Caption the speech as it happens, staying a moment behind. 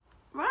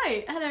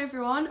Right, hello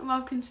everyone.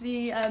 Welcome to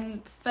the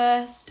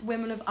first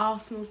Women of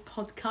Arsenal's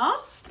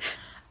podcast.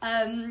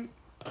 Do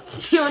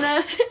you want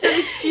to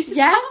introduce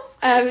yourself?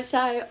 Yeah.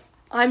 So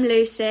I'm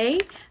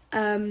Lucy,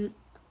 and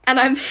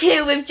I'm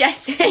here with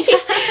Jessie,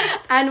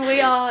 and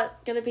we are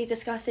going to be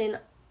discussing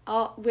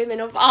our Women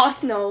of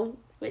Arsenal,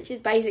 which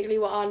is basically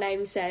what our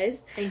name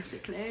says.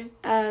 Basically.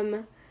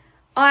 I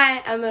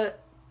am a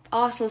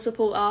Arsenal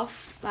supporter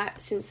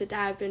since the day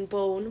I've been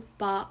born,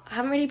 but I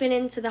haven't really been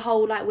into the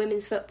whole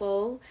women's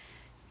football.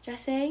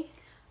 Jessie?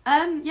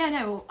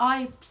 Well,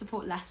 I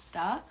support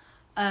Leicester,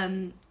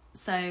 but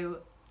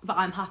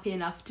I'm happy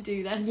enough to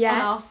do this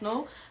on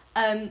Arsenal.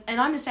 And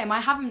I'm the same. I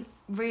haven't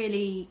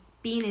really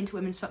been into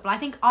women's football. I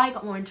think I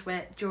got more into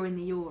it during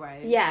the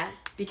Euros. Yeah.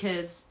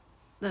 Because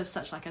there was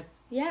such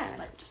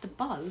just a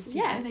buzz.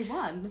 Yeah. You know, they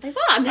won.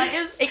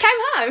 It came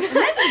home. And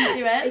then didn't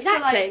do it.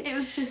 Exactly. So, it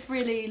was just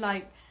really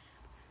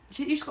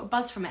you just got a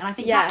buzz from it, and I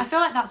think I feel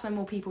like that's when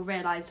more people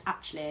realise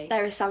actually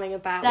there is something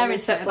about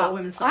women's football.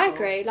 I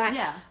agree.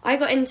 I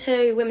got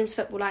into women's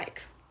football a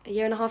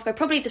year and a half ago,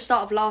 probably the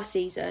start of last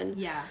season.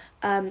 Yeah.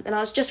 And I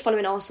was just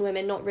following Arsenal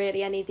women, not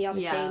really any of the other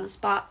teams,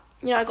 but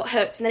I got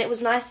hooked, and then it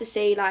was nice to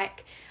see I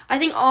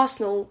think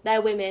Arsenal, their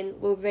women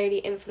were really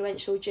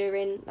influential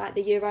during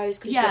the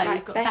Euros because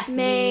you've got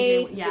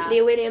Bethany,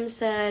 Leah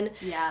Williamson.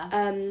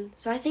 Yeah.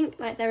 So I think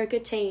they're a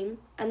good team,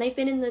 and they've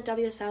been in the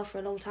WSL for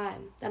a long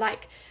time. They're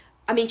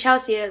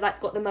Chelsea are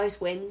got the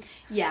most wins.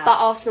 Yeah. But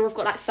Arsenal have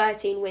got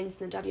 13 wins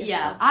in the WSL.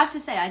 Yeah. I have to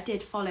say I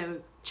did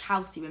follow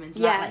Chelsea women's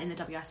in the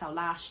WSL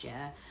last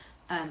year.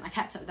 I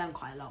kept up with them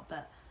quite a lot,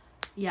 but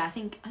I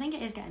think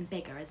it is getting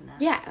bigger, isn't it?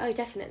 Yeah. Oh,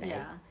 definitely.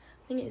 Yeah.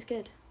 I think it's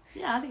good.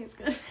 Yeah, I think it's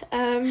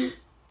good.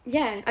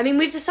 Yeah, I mean,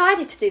 we've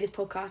decided to do this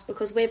podcast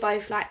because we're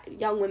both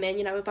young women,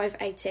 we're both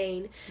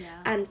 18,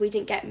 and we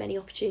didn't get many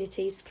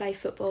opportunities to play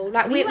football.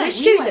 We're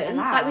students,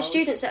 we're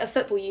students at a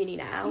football uni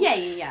now.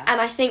 Yeah.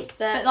 And I think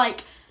that...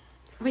 But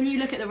when you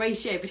look at the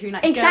ratio between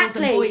girls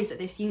and boys at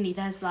this uni,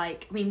 there's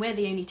we're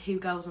the only two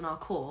girls on our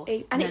course.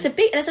 And it's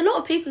there's a lot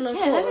of people on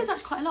our course. Yeah,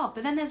 there's quite a lot,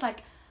 but then there's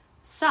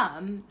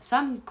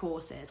some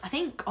courses. I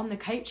think on the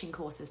coaching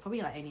courses,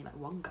 probably only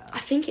one girl. I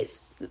think it's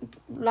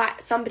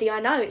somebody I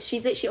know.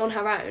 She's literally on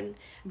her own.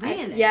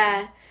 Really?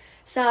 Yeah.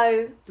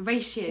 So the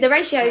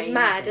ratio is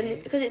mad,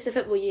 and because it's a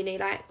football uni,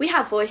 we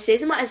have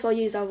voices. We might as well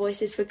use our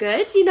voices for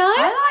good.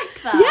 I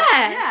like that.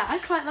 Yeah, I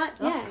quite like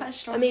that. That's quite a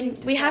strong. I mean,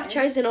 we have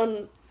chosen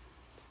on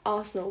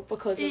Arsenal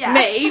because of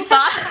me,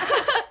 but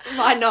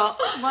why not?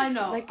 Why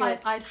not?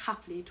 I'd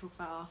happily talk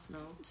about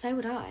Arsenal. So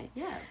would I.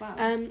 Yeah, wow.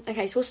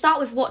 Okay, so we'll start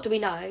with what do we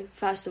know,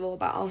 first of all,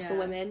 about Arsenal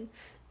women.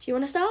 Do you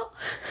want to start?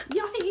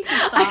 Yeah, I think you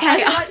can start.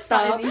 Okay, I'll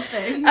start. These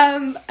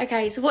things.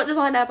 Okay, so what do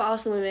I know about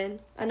Arsenal women?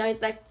 I know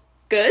they're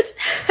good.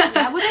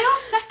 Yeah, well, they are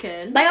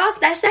second.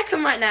 They're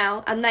second right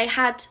now, and they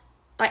had,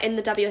 in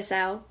the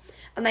WSL,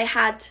 and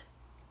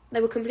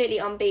they were completely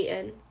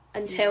unbeaten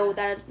until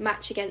their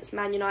match against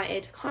Man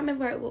United. I can't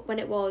remember when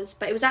it was,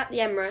 but it was at the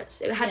Emirates.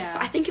 It had,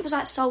 I think it was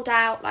sold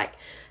out,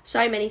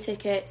 so many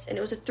tickets, and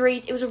it was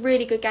a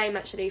really good game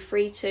actually,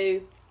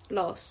 3-2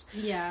 loss.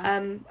 Yeah.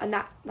 And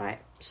that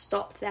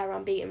stopped their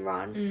unbeaten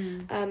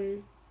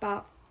run.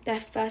 But they're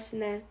first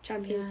in their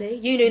Champions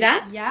League. You knew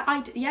that?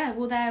 Yeah,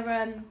 well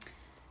they're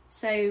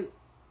so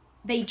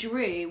they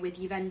drew with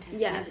Juventus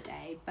the other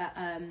day, but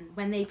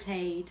when they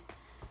played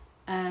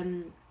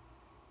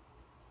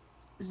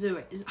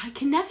Zurich. I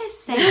can never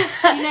say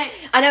it.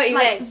 I know what you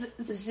mean.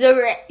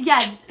 Zurich.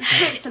 Yeah,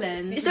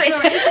 Switzerland. Zurich.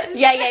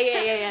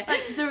 Yeah.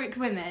 Zurich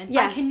women.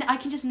 Yeah. I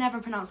can just never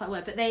pronounce that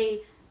word, but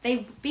they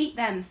beat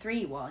them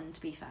 3-1,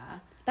 to be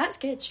fair. That's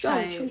good.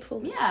 Strong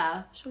performance.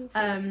 Yeah. Strong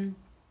performance.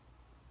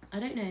 I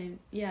don't know.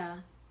 Yeah.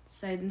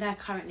 So they're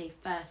currently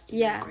first in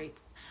the group.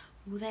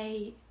 Will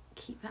they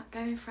keep that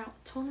going throughout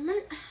the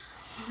tournament?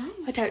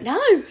 I don't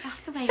know.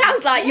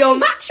 Sounds like your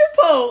match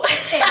report.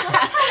 It does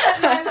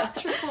sound like my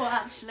match report,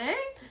 actually.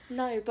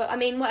 No, but I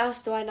mean, what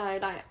else do I know?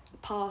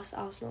 Past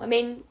Arsenal. I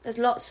mean, there's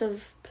lots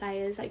of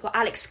players. You've got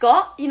Alex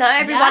Scott.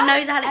 Everyone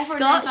knows Alex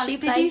Scott.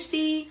 Did you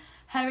see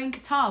her in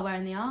Qatar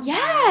wearing the armband?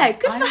 Yeah,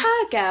 good for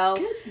her, girl.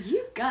 Good,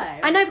 you go.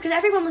 I know, because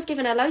everyone was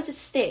giving her loads of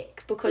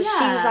stick because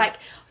she was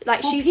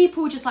she's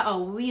people just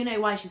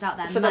why she's out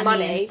there for the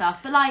money and stuff,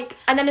 but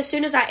and then as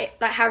soon as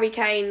Harry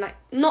Kane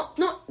not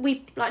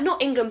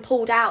England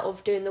pulled out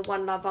of doing the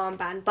One Love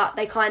armband, but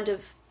they kind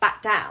of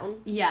backed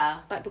down,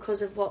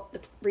 because of what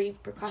the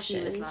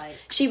repercussions.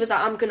 She was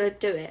like, I'm gonna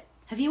do it.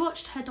 Have you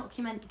watched her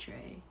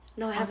documentary?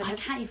 No, I haven't. I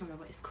can't even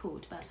remember what it's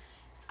called, but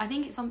I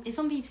think it's on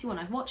BBC One.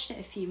 I've watched it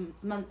a few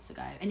months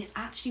ago, and it's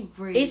actually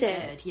really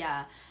good.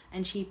 Yeah,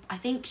 and I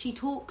think she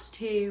talks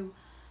to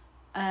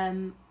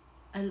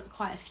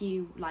quite a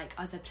few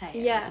other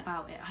players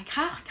about it. I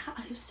can't.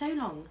 It was so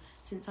long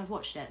since I've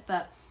watched it,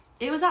 but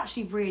it was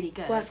actually really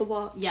good. Worth a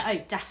watch. Yeah.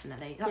 Oh,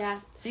 definitely.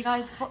 So you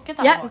guys, give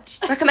that a watch.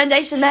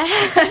 Recommendation there.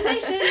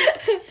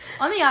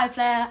 On the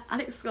iPlayer,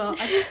 Alex Scott.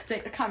 I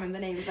can't remember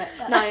the name of it.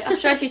 But no, I'm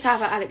sure if you type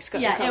out Alex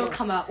Scott, it will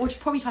come up. Or just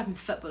probably type in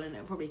football and it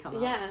will probably come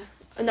up. Yeah.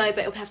 No,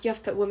 but you have to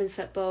put women's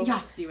football. You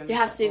have to do women's football.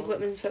 You have to do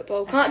women's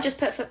football. Can't just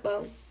put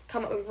football.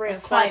 come up with Rio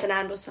quite...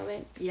 Ferdinand or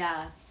something.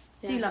 Yeah.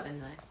 Do love him,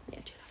 though. Yeah,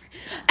 do love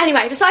him.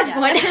 Anyway, besides the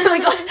point, we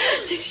got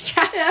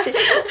distracted.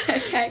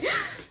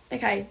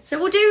 Okay. So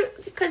we'll do,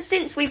 because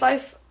since we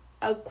both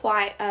are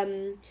quite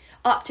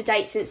up to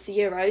date since the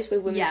Euros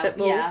with women's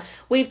football,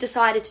 we've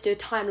decided to do a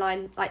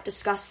timeline, like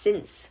discuss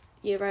since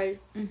Euro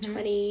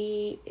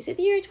 20... Is it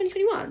the Euro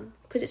 2021?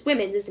 Because it's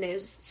women's, isn't it? It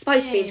was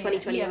supposed to be in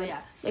 2021.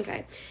 Yeah.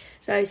 Okay.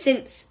 So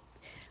since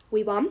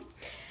we won.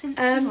 Since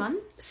we won.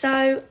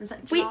 So... Was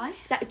that July?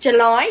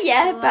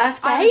 July,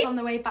 birthday. I was on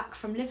the way back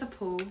from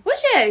Liverpool.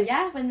 Was you?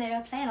 Yeah, when they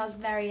were playing, I was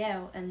very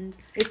ill and...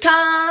 It's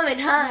coming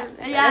home.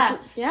 Yeah.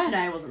 Yeah.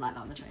 No, it wasn't like that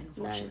on the train,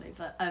 unfortunately.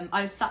 No. But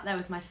I was sat there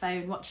with my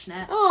phone watching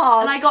it. Oh,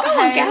 and I got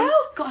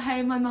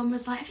home, my mum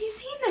was like, have you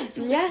seen this?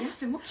 I was like, yeah, I've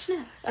been watching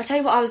it. I'll tell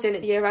you what I was doing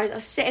at the Euros. I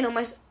was sitting on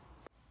my...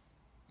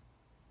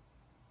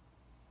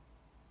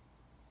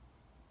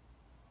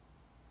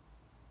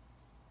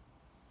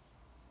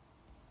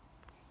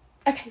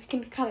 Okay, we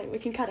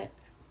can cut it.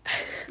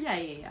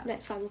 Yeah.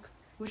 Next time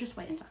we'll just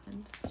wait a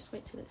second. Just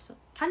wait till it's up.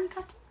 Can you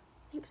cut it?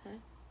 I think so.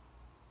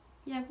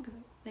 Yeah, we'll go.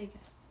 There you go.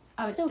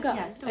 Oh, it's still going.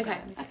 Yeah, it's still okay.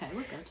 Going. Okay,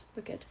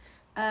 we're good.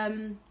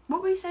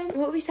 What were you saying?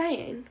 What were we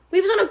saying? We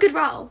was on a good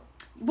roll.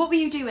 What were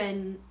you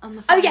doing on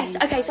the finals? Oh, yes.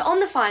 Okay, so on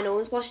the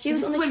finals, whilst you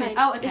was on the train...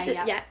 Oh, okay,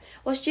 yeah.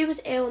 Whilst you was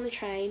ill on the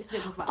train... We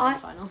didn't talk about the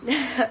final.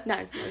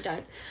 No, we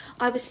don't.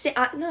 I was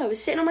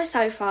sitting on my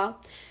sofa,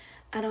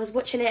 and I was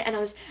watching it, and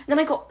then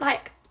I got,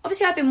 like...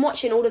 Obviously, I'd been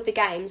watching all of the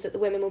games that the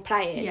women were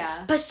playing.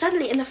 Yeah. But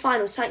suddenly, in the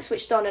final, something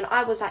switched on, and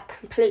I was, like,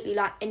 completely,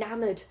 like,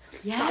 enamoured.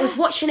 Yeah. Like, I was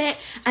watching it,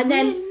 and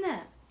then... Weird, isn't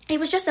it? It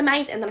was just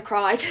amazing, and then I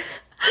cried.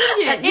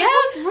 It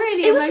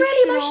was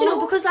really emotional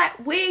because, like,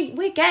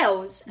 we're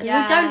girls, and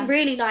we don't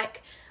really,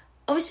 like...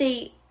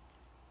 Obviously,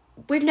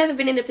 we've never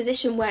been in a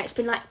position where it's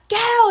been like,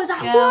 girls,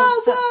 like,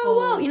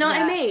 whoa, you know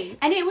what I mean?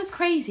 And it was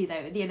crazy,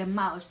 though, the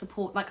amount of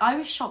support. Like, I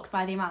was shocked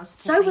by the amount of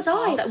support. So was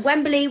I. Like,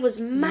 Wembley was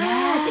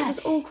mad. Yeah. It was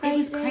all crazy. It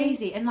was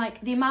crazy. And,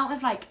 like, the amount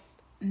of, like,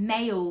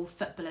 male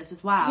footballers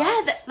as well.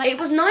 Yeah, it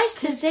was nice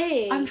to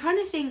see. I'm trying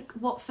to think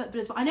what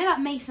footballers... But I know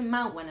that Mason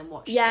Mount went and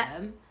watched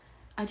them.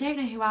 I don't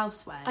know who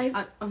else went.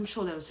 I'm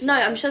sure there was... No,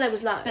 I'm sure there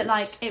was loads. But,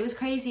 like, it was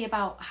crazy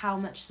about how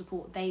much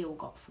support they all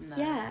got from them.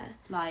 Yeah.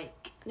 Like...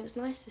 And it was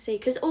nice to see.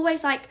 Because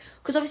always, like...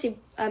 Because obviously,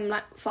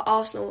 like, for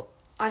Arsenal...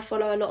 I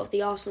follow a lot of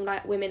the Arsenal,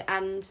 like, women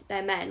and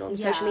their men on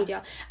social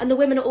media. And the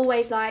women are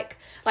always, like,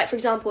 for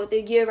example,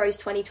 the Euros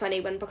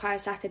 2020, when Bukayo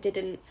Saka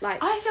didn't,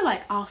 like... I feel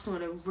like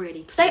Arsenal are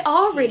really close. They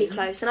are really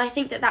close, and I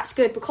think that that's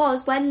good,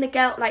 because when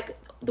the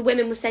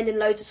women were sending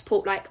loads of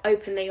support, like,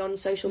 openly on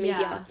social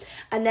media,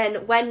 and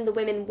then when the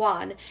women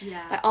won,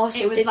 like,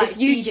 Arsenal did this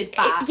huge...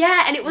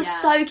 and it was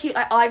so cute.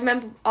 Like, I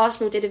remember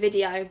Arsenal did a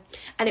video,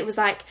 and it was,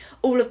 like,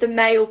 all of the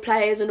male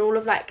players and all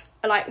of, like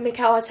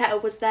Mikel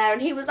Arteta was there,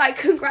 and he was like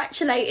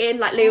congratulating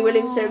like Lou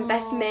Williamson,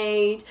 Beth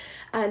Mead,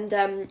 and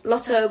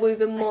Lotta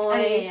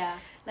Wubben-Moy.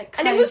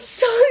 And it was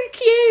so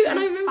cute. And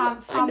I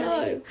remember,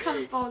 family.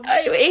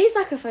 It is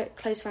like a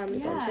close family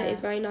bond, so it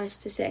is very nice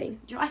to see.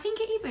 I think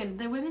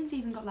the women's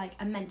even got like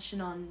a mention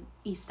on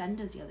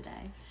EastEnders the other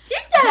day.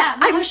 Did they? Yeah,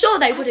 I'm sure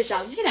they would have done.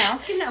 I was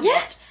giving it a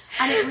watch,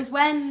 and it was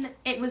when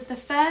it was the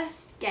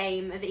first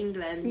game of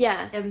England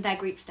in their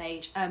group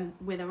stage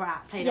with Iran,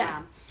 playing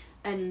Iran,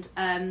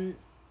 and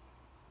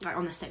like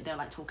on the stick, they were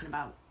like talking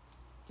about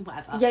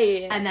whatever.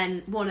 Yeah. And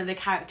then one of the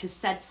characters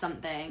said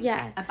something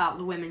about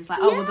the women's, like,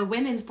 well, the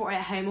women's brought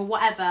it home or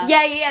whatever.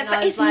 Yeah.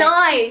 But it's like,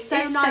 nice. It's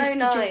so nice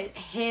to just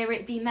hear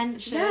it be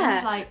mentioned.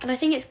 Yeah. Like, and I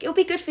think it'll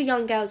be good for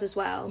young girls as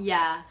well.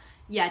 Yeah,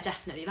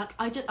 definitely. Like,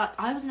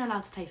 I wasn't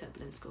allowed to play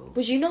football in school.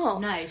 Was you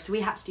not? No, so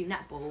we had to do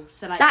netball.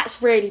 So like,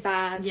 that's really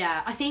bad.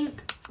 Yeah, I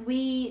think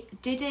we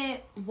did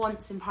it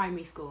once in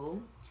primary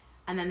school,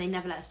 and then they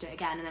never let us do it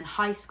again. And then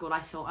high school, I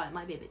thought, it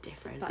might be a bit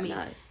different. But I mean,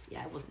 no.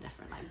 Yeah, it wasn't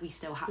different. Like, we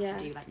still had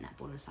to do like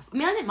netball and stuff. I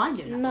mean, I didn't mind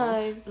doing netball.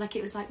 No. But, like,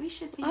 it was like, we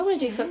should be... I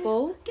want to do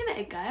football. Give it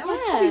a go. Yeah. I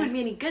probably wouldn't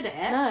be any good at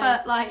it. No.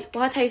 But, like...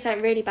 Well, I'll tell you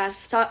something really bad.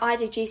 So I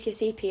did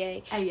GCSE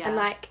PE. Oh, yeah. And,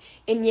 like,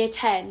 in year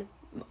 10,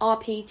 our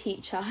PE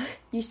teacher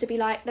used to be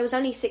like... There was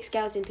only 6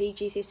 girls in PE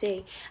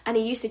GCSE. And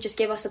he used to just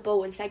give us a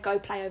ball and say, go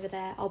play over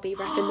there. I'll be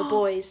reffing the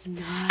boys.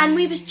 No. And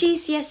we was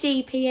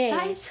GCSE PE.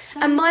 That is so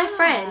and my bad.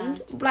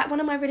 friend, like,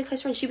 one of my really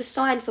close friends, she was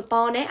signed for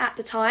Barnet at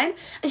the time.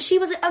 And she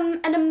was an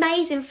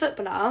amazing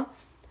footballer.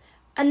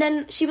 And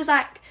then she was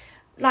like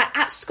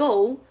at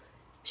school,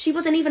 she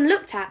wasn't even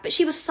looked at, but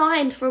she was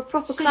signed for a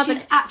proper club,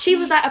 and she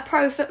was like a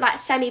pro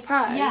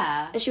semi-pro.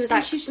 Yeah, and she was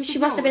like, she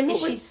must have been.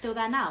 Is she still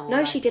there now?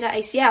 No, she did at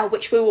ACL,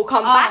 which we will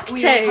come back to.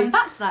 We will come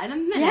back to that in a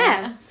minute.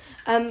 Yeah.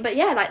 But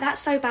yeah, like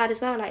that's so bad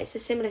as well. Like it's a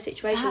similar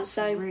situation. That's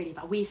so really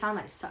bad. We sound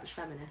like such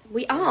feminists.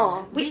 We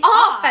are. We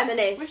are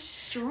feminists. We're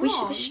strong. We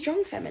should be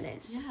strong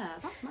feminists. Yeah,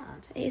 that's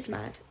mad. It is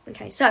mad.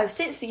 Okay, so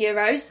since the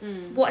Euros,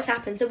 what has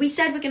happened? So we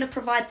said we're going to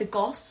provide the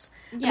goss.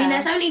 Yeah. I mean,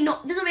 there's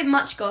not been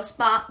much goss,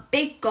 but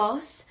big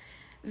goss.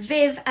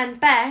 Viv and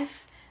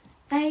Beth,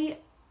 they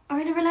are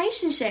in a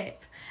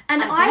relationship,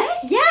 and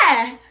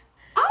yeah.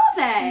 Are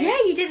they? Yeah,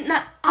 you didn't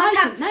know. I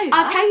didn't know that.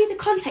 I'll tell you the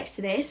context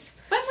to this.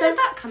 When did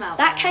that come out?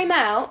 That came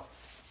out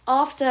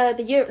after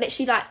the Euro,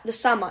 literally like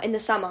in the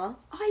summer,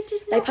 I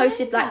did not they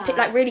posted know like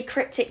like really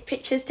cryptic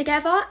pictures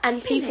together,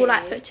 and people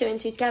like put 2 and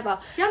 2 together.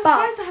 See, I'm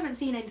surprised I haven't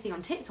seen anything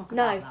on TikTok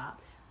about that.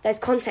 There's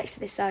context to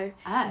this though.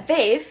 Oh.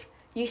 Viv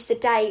used to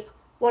date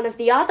one of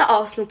the other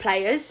Arsenal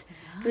players,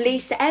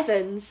 Lisa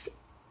Evans.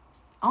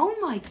 Oh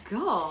my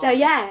god. So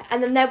yeah,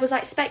 and then there was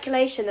like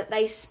speculation that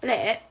they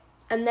split,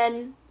 and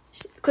then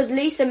because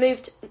Lisa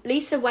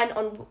went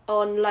on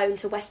loan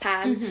to West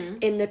Ham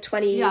in the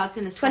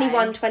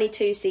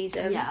 21-22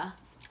 season. Yeah.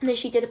 And then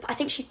she did, I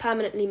think she's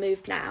permanently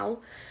moved now.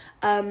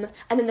 And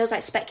then there was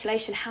like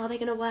speculation, how are they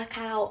going to work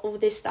out all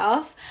this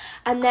stuff?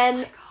 And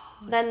then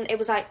it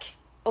was like,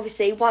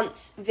 obviously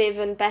once Viv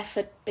and Beth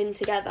had been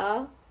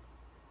together,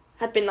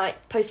 had been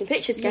like posting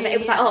pictures together, it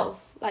was like, oh,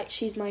 like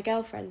she's my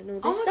girlfriend and all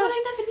this stuff. Oh my god,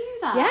 I never knew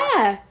that.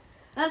 Yeah.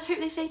 Let's hope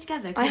they stay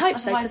together. I hope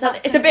so, because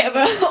it's a bit of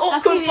an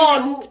awkward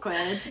bond. Awkward,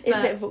 it's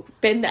a bit of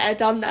been there,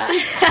 done that.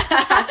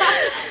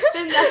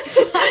 Been there.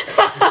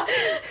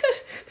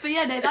 But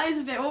yeah, no, that is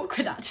a bit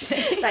awkward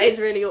actually. That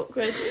is really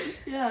awkward.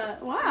 Yeah,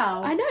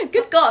 wow. I know,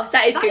 good goss.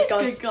 That is good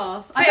goss. Good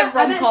goss. Bit of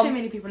rom-com. I bet so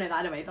many people know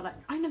that anyway, but like,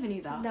 I never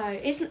knew that. No,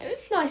 it's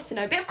nice to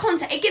know. A bit of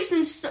context. It gives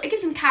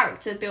them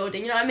character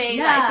building. You know what I mean?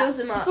 Yeah, like, it builds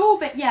them up. It's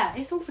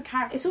all for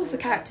character. It's all for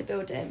character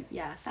building.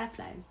 Yeah, fair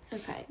play.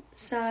 Okay,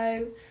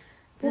 so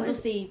what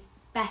was the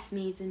Beth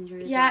Mead's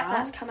injury? Yeah,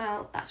 that's come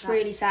out. That's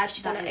really sad.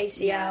 She's done an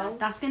ACL. Yeah,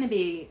 that's going to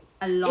be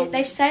a long.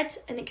 They've said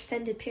an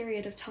extended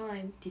period of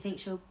time. Do you think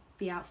she'll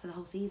be out for the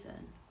whole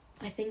season?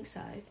 I think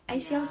so.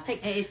 ACLs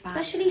take, it is bad,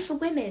 especially for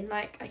women.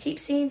 Like, I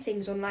keep seeing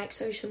things on like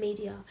social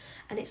media,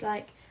 and it's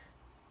like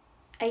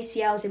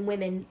ACLs in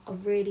women are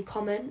really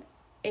common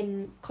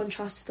in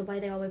contrast to the way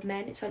they are with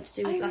men. It's something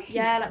to do with like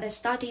there's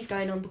studies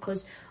going on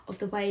because of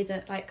the way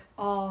that like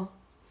our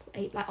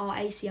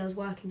ACLs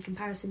work in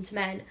comparison to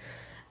men.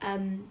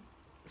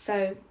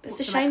 So it's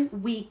a shame.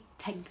 Like, we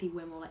technically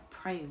were more like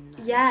prone.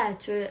 Then. Yeah,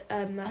 to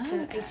an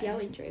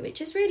ACL injury, which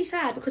is really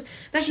sad because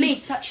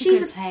she's such a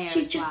good player.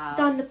 She's just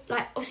done the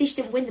obviously she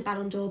didn't win the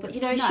Ballon d'Or, but she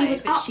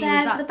was up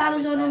there for the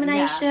Ballon d'Or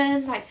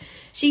nominations. Yeah. Like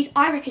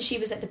I reckon she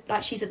was at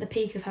the she's at the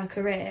peak of her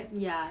career.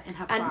 Yeah, in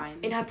her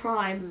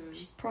prime.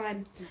 She's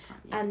prime,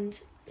 and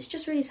it's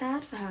just really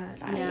sad for her.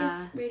 Like, it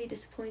is really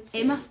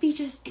disappointing. It must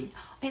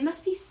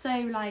be so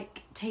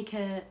like take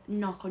a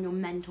knock on your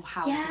mental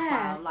health as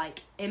well.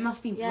 Like it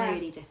must be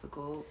really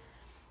difficult.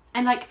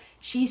 And like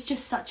she's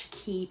just such a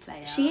key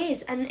player. She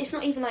is, and it's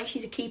not even like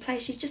she's a key player.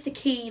 She's just a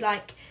key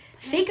like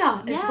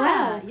figure as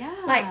well. Yeah.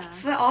 Like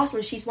for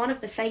Arsenal, she's one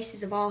of the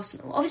faces of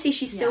Arsenal. Obviously,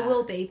 she still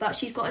will be, but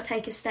she's got to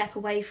take a step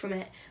away from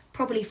it,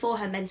 probably for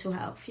her mental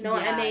health. You know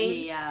what I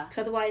mean? Yeah. Because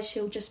otherwise,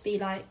 she'll just be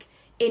like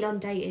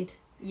inundated.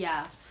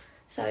 Yeah.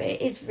 So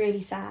it is really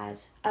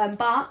sad.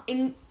 But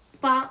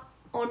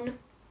on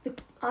the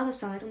other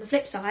side, on the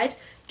flip side,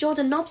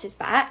 Jordan Nobbs is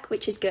back,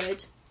 which is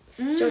good.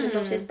 Jordan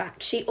Nobbs is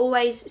back. She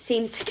always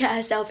seems to get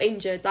herself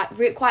injured, like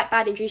quite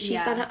bad injuries.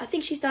 I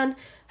think she's done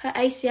her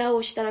ACL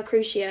or she's done her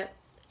cruciate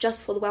just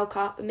before the World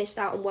Cup and missed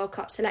out on World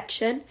Cup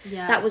selection.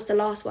 Yeah. That was the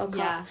last World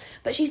Cup.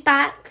 But she's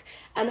back,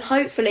 and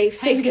hopefully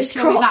fingers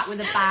crossed. Be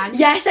back with a bang.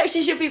 Yes,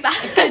 she should be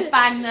back. A good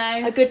bang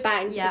though. A good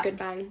bang. Yeah. A good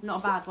bang.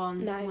 Not a bad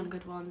one. No. One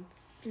good one.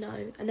 No,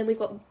 and then we've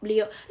got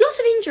Leo. Lots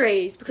of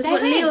injuries because we've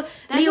got Leo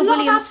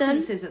Williamson. Lots of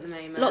absences at the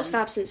moment. Lots of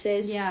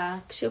absences.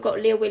 Yeah, because you've got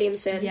Leo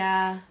Williamson.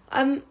 Yeah.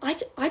 I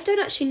don't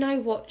actually know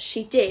what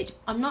she did.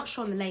 I'm not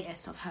sure on the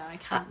latest of her. I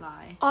can't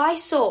lie.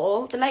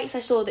 The latest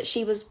I saw that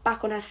she was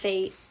back on her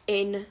feet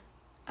in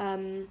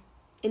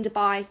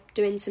Dubai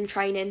doing some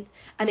training,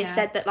 and it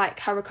said that like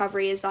her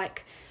recovery is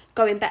like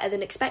going better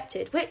than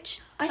expected,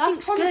 which I think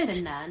is promising.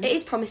 Good. Then it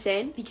is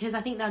promising because I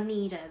think they'll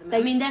need it. At the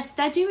moment. I mean,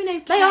 they're doing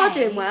okay. They are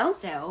doing well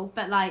still,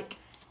 but like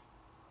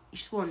you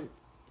just want.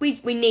 We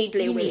need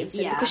Leo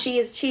Williamson because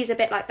she's a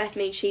bit like Beth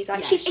Mead. She's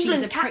like she's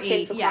England's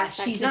captain for Christ's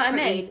sake. She's you know a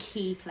what I mean?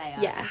 Key player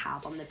to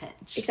have on the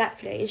pitch.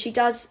 Exactly, and she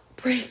does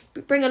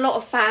bring a lot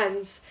of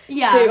fans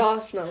to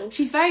Arsenal.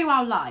 She's very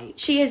well liked.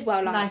 She is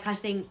well liked. Like I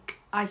think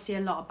I see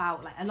a lot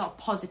about a lot of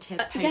positive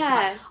posts.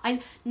 About,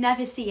 I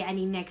never see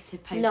any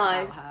negative posts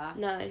about her.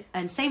 No,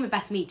 and same with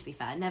Beth Mead. To be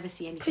fair, I never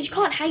see any. Because you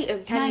can't hate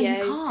them, can you? No,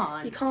 you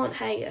can't. You can't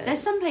hate them.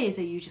 There's some players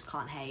that you just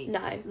can't hate.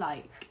 No,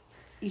 like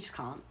you just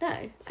can't.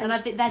 No, so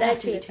they're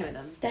definitely two of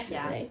them.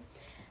 Definitely.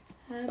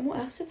 Yeah. What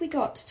else have we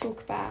got to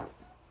talk about?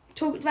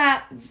 Talked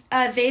about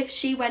Viv.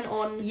 She went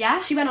on.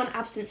 Yes. She went on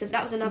absence.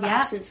 That was another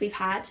absence we've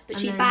had, but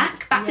she's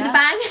back with a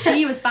bang.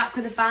 She was back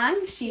with a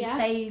bang. She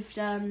saved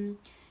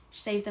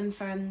them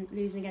from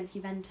losing against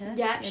Juventus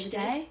the other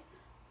day.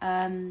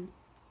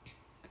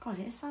 God,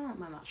 it sounds like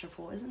my match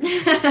report, isn't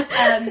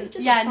it?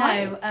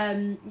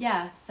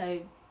 So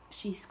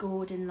she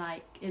scored in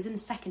it was in the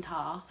second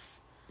half.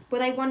 Were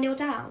they 1-0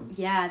 down?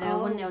 Yeah, they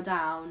were 1-0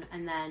 down,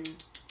 and then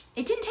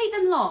it didn't take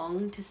them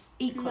long to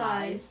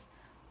equalise. No.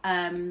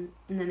 And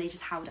then they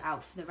just held it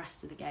out for the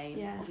rest of the game.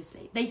 Yeah.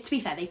 Obviously, to be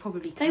fair, they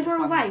probably they were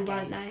away,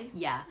 weren't they?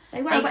 Yeah,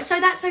 they were away.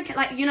 So that's okay.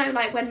 Like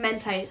when men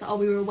play, it's like,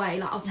 we were away.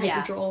 Like I'll take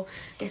the draw.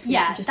 Guess we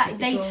can just take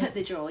the draw. They took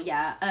the draw.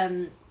 Yeah.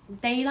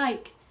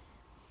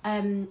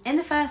 in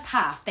the first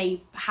half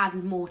they had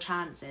more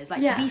chances.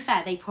 Like to be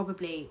fair, they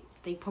probably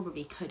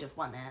could have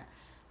won it,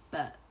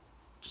 but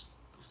just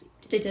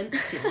didn't.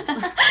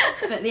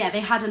 But yeah, they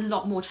had a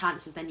lot more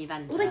chances than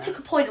Juventus. Well, they took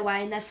a point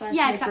away in their first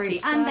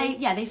group, so...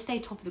 and they've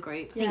stayed top of the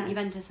group. I think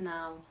Juventus are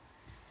now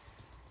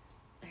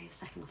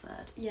second or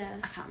third. Yeah,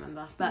 I can't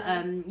remember, but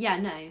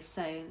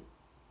so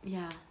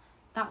yeah,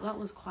 that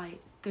was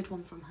quite good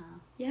one from her.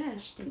 Yeah,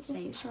 she did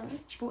say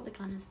she brought the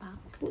Gunners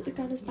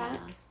back.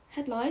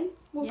 Headline,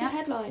 what good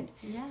headline.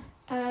 Yeah.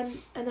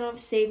 And then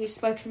obviously we've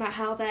spoken about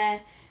how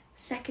they're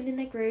second in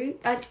their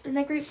group. In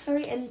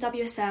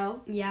WSL.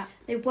 Yeah.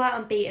 They were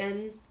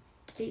unbeaten,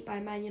 beat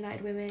by Man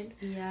United women.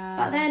 Yeah.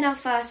 But they're now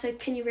first, so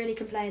can you really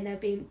complain? They're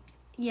being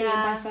beaten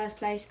by first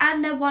place,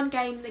 and they're one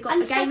game. They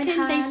got a game in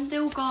hand.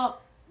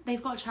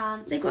 They've got a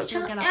chance. They've got a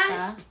chance. Get up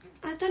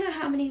there. I don't know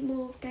how many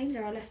more games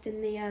there are left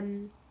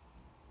in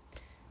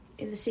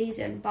the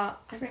season,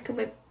 but I reckon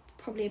we're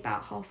probably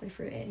about halfway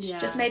through it. Yeah.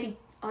 Just maybe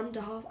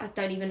under half. I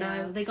don't even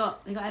know. They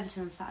got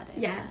Everton on Saturday.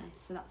 Yeah.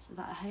 So is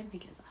that at home? I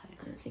think it's at home.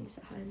 I don't think it's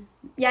at home.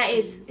 Yeah, it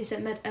is. It's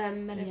at Meadow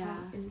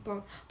Park in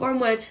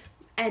Bournemouth.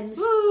 Ends.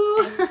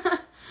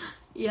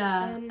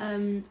 Yeah.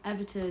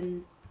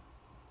 Everton.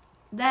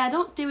 They're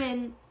not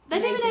doing. They're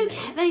amazingly.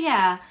 doing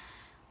okay.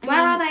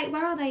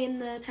 Where are they in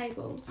the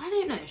table? I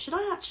don't know. Should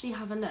I actually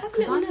have a look?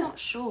 Because I'm not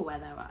sure where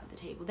they're at the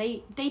table.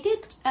 They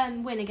did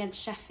win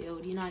against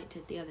Sheffield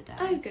United the other day.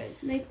 Oh, good.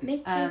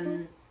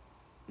 Mid-table?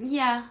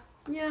 Yeah.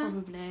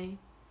 Probably.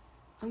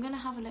 I'm going to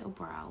have a little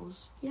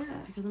browse. Yeah.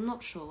 Because I'm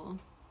not sure.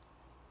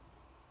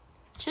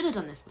 Should have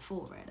done this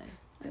before, really.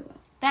 Oh, well.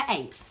 They're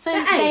 8th. So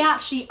they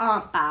actually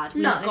aren't bad.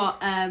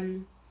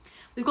 No.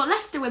 We've got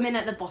Leicester women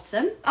at the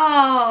bottom.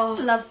 Oh.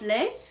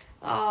 Lovely.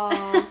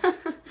 Oh.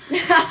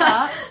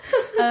 But,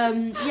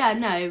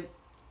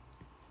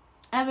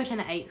 Everton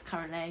at 8th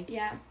currently.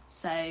 Yeah.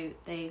 So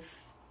they've,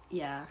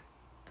 And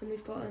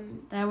we've got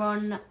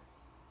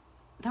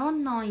they're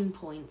on 9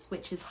 points,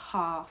 which is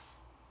half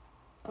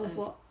of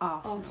what?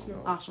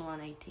 Arsenal on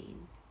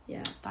 18.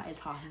 Yeah. That is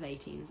half of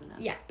 18, isn't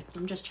it? Yeah.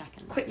 I'm just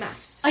checking. Quick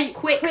maths.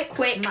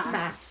 Quick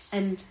maths.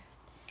 And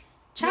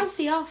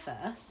Chelsea are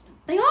first.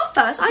 They are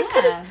first. I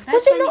could have.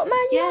 Was it not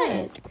Man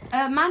United?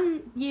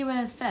 Man U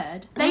are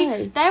third.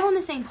 They're on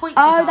the same points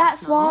as Arsenal.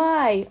 That's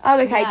why. Oh,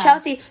 okay. Yeah.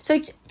 Chelsea.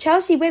 So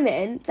Chelsea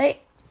women,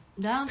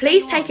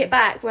 please take it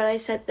back when I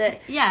said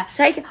that. Yeah.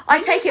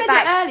 I take it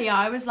back. Earlier,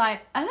 I was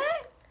like, are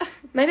they?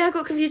 Maybe I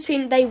got confused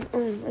between they.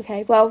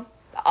 Okay. Well,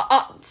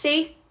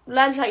 see,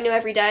 learn something new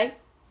every day.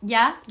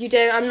 Yeah. You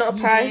do. I'm not a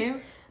pro. You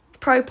do.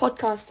 Pro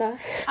podcaster.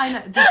 I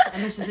know.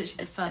 And this is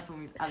actually the first one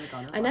we've ever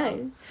done. I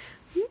know.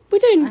 We're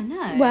doing. I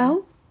know.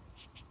 Well.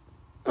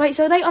 Wait,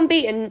 so are they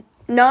unbeaten?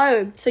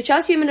 No. So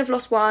Chelsea women have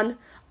lost 1.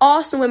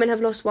 Arsenal women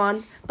have lost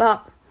 1,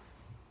 but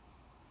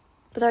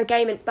they're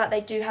but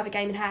they do have a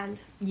game in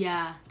hand.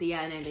 Yeah, they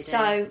do.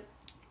 So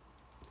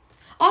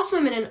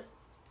Arsenal women and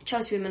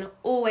Chelsea women are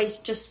always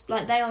just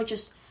they are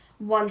just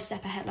one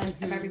step ahead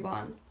of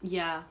everyone.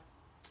 Yeah,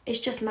 it's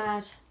just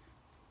mad.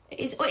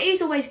 It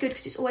is always good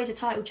because it's always a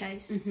title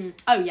chase. Mm-hmm.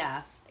 Oh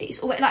yeah, it's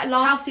always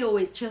Chelsea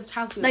always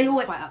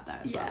quite up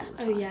there as well.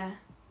 Oh yeah.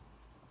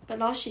 But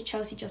last year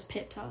Chelsea just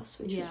pipped us,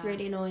 which was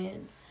really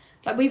annoying.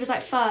 We was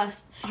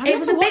first. I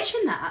was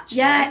watching that actually.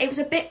 Yeah, it was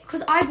a bit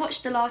because I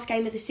watched the last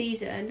game of the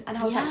season and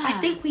I was I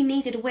think we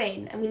needed a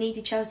win and we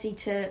needed Chelsea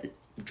to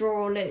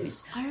draw or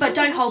lose. But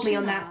don't hold me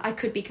on that. I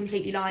could be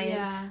completely lying.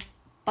 Yeah.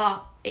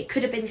 But it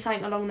could have been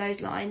something along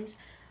those lines.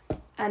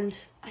 And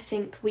I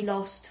think we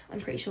lost.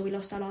 I'm pretty sure we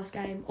lost our last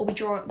game, or we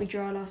drew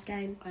our last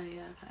game. Oh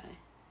yeah, okay.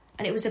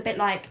 And it was a bit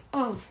you know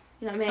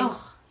what I mean?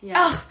 Oh yeah.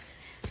 Oh,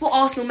 it's what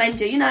Arsenal men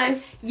do, you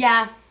know.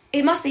 Yeah.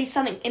 It must be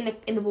something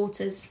in the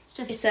waters.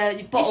 It's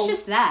a bottle. It's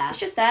just there. It's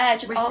just there.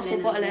 Just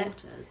Arsenal bottle it.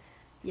 Waters.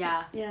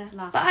 Yeah. Yeah.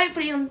 But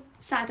hopefully on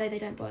Saturday they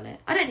don't bottle it.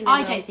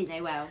 I don't think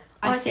they will.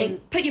 I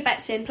think put your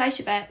bets in. Place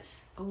your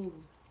bets. Oh.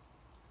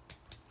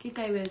 Could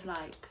go with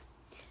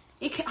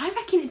I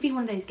reckon it'd be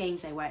one of those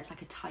games though where it's a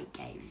tight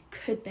game.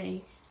 Could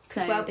be.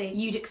 Could well be.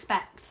 You'd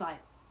expect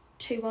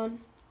 2-1.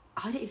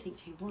 I don't even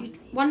think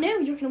 2-1.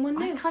 1-0. You reckon 1-0?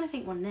 I kind of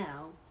think 1-0.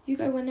 You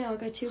go 1-0. I'll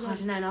go 2-1. I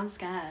don't know. I'm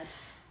scared.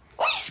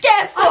 What are you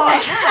scared for?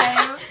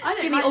 I don't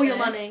know. Give me all your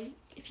money.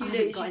 If you lose, I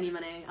haven't got any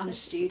money. I'm a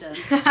student.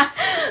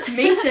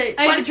 Me too.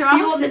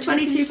 You want the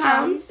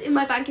 £22 in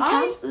my bank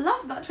account? I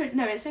love that.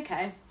 No, it's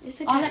okay.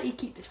 It's okay. I'll let you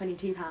keep the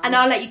 £22. And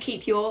I'll let you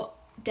keep your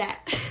debt.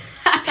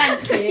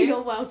 Thank you.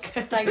 You're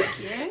welcome. Thank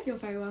you. You're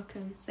very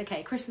welcome. It's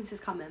okay. Christmas is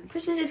coming.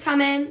 Christmas is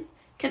coming.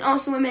 Can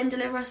Arsenal women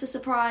deliver us a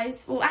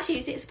surprise? Well, actually,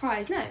 is it a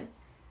surprise? No.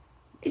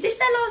 Is this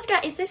their last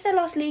game? Is this their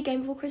last league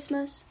game before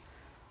Christmas?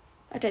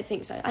 I don't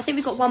think so. I think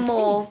we've got one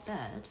more.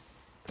 Third.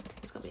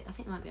 It's got to be. I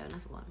think there might be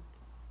another one.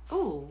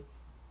 Oh.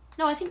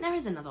 No, I think there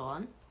is another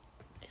one.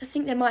 I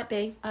think there might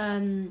be.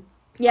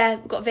 Yeah,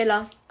 we've got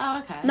Villa. Oh,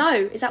 okay. No,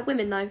 is that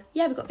women though?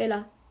 Yeah, we've got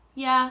Villa.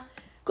 Yeah.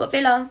 Got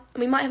Villa,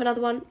 and we might have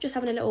another one. Just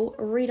having a little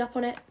read up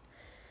on it.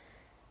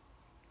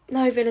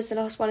 No, Villa's the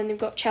last one, and they've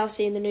got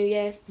Chelsea in the new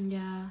year.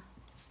 Yeah.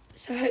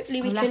 So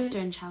hopefully we can... Leicester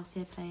and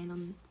Chelsea are playing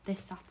on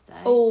this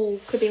Saturday. Oh,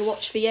 could be a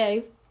watch for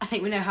you. I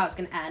think we know how it's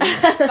going to end,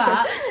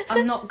 but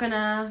I'm not going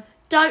to...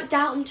 Don't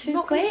doubt them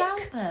too quick. Not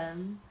doubt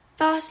them.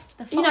 First,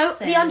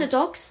 the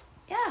underdogs.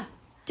 Yeah.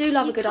 Do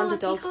love a good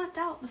underdog. You can't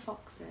doubt the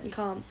foxes. You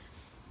can't.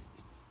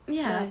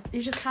 Yeah. No.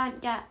 You just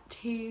can't get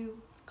too...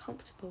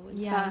 comfortable.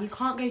 Yeah, you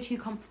can't go too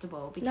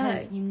comfortable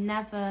because you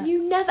never ever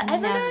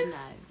know.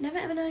 Never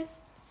ever know.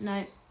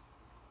 No.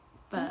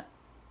 But,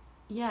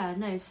 yeah,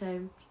 no,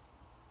 so...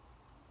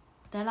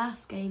 their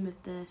last game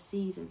of the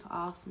season for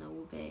Arsenal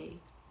will be...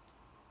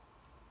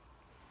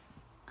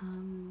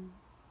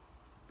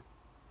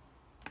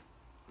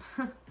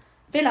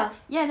 Villa.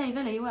 Yeah, no,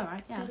 Villa, you were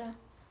right, yeah. Villa.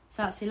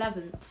 So that's the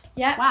 11th.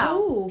 Yeah. Wow.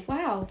 Oh,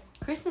 wow.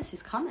 Christmas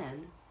is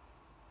coming.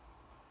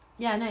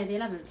 Yeah, no, the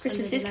 11th.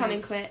 Christmas is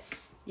coming quick.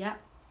 Yeah.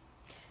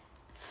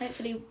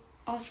 Hopefully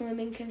Arsenal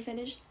women can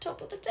finish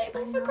top of the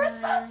table for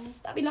Christmas.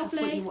 That'd be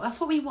lovely. That's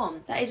what we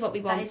want. That is what we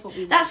want. That is what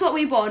we want. That's what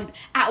we want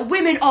at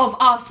Women of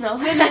Arsenal.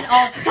 Women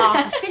of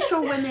our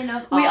official Women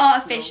of Arsenal. We are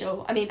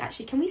official. I mean,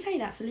 actually, can we say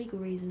that for legal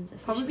reasons?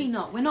 Official? Probably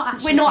not. We're not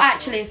actually We're not official.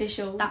 actually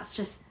official. That's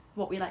just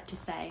what we like to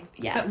say.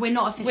 Yeah. But we're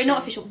not official. We're not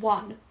official.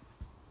 One.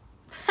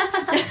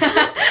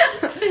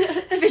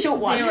 Official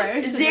one.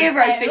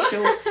 Zero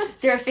official.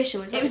 Zero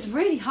official. It was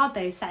really hard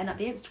though setting up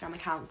the Instagram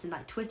accounts and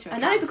like Twitter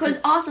accounts. I know,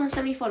 because Arsenal have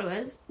so many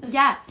followers.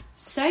 Yeah,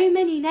 so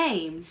many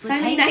names. So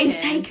many names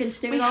taken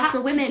to do with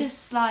Arsenal women.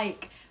 Just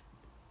like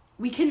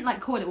we couldn't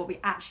like call it what we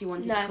actually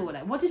wanted to call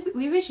it. What did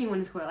we originally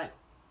wanted to call it? Like,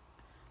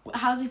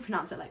 how do you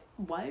pronounce it? Like,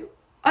 whoa.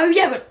 Oh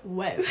yeah, but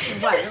whoa.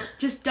 Whoa.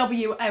 Just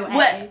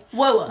WOA.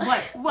 Whoa.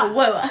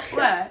 Whoa.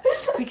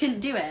 We couldn't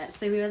do it,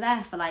 so we were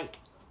there for like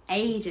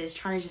ages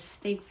trying to just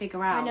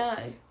figure out. I know.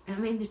 And I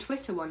mean, the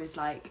Twitter one is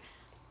like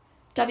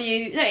No,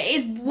 it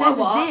is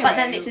WOA, but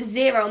then it's a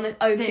 0 on the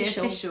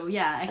official. The official,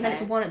 yeah. Okay. And then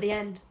it's a 1 at the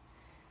end.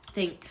 I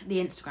think the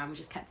Instagram we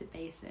just kept it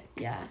basic.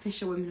 Yeah.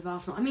 Official Women of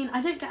Arsenal. I mean,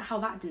 I don't get how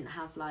that didn't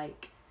have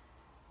like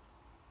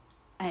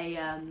a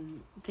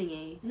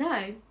thingy.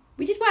 No,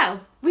 we did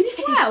well. We did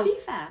well. To be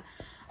fair.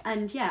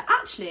 And yeah,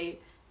 actually,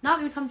 now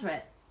that we come to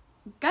it,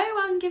 go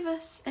and give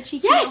us a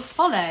cheeky little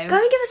follow. Go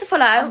and give us a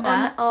follow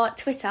on our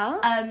Twitter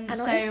and on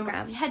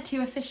Instagram. You head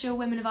to Official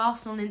Women of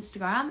Arsenal on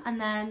Instagram and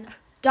then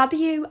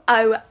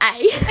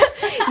WOA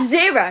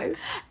 0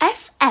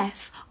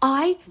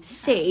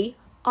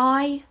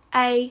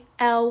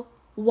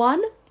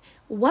 FFICIAL1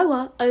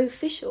 WOA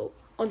Official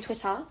on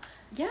Twitter.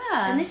 Yeah.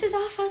 And this is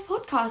our first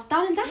podcast,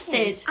 done and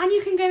dusted. And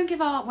you can go and give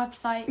our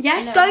website.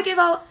 Yes, go give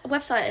our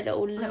website a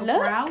little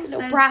browse.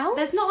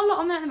 There's not a lot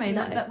on there at the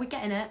moment, but we're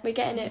getting it. We're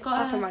getting it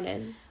up and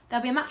running.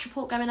 There'll be a match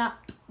report going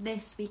up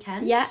this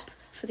weekend. Yep,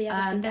 for the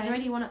Everton There's game.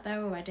 already one up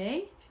there already.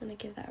 If you want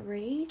to give that a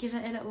read. Give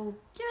it a little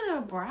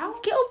browse.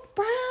 Get a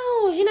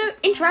browse,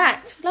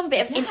 interact. We love a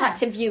bit of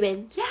interactive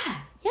viewing. Yeah.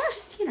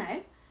 Just, get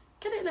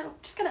it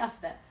up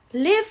a bit.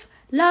 Live,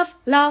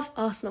 love,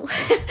 Arsenal.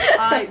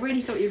 I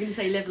really thought you were going to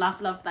say live, laugh,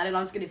 love that, and I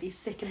was going to be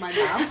sick in my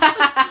mouth.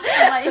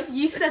 Like, if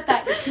you said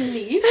that, you can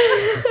leave.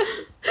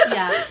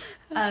 Yeah.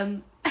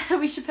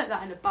 We should put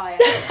that in a bio.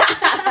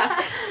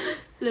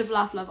 Live,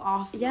 laugh, love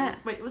Arsenal. Yeah.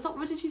 Wait,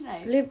 what did you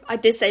say? I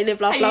did say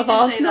live, laugh, love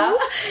Arsenal.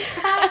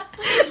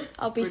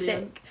 I'll be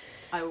sick.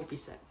 I will be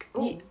sick.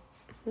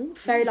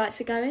 Fairy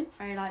lights are going.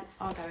 Fairy lights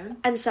are going.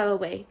 And so are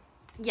we.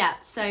 Yeah,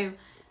 so...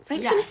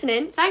 Thanks for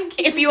listening. Thank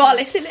you. If you are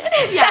listening.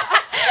 Yeah.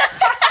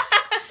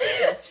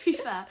 To be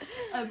fair,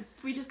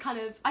 we just kind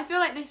of... I feel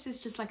like this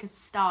is just like a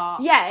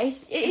start. Yeah,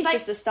 it is like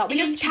just a start. We're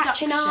just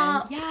catching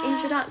up. Yeah.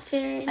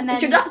 Introducting. And then,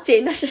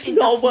 that's just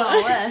not a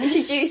word.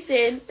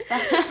 Introducing.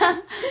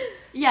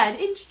 Yeah, and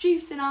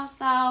introducing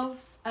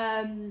ourselves.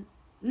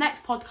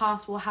 Next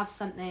podcast we'll have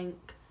something...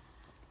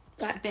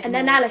 Like an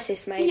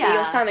analysis maybe,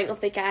 or something of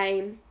the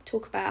game.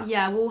 Talk about.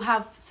 Yeah, we'll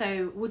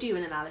do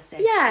an analysis.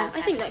 Yeah,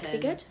 I think that could be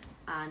good.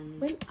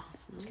 And I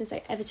was going to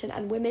say Everton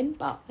and women,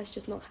 but that's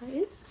just not how it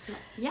is.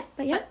 Yeah.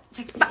 But yeah.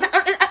 All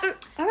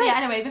right. Yeah,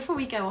 anyway, before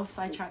we go off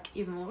sidetrack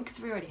even more, because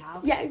we already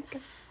have. Yeah.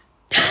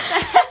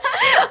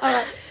 All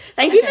right.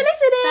 Thank you for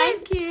listening.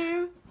 Thank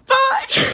you. Bye.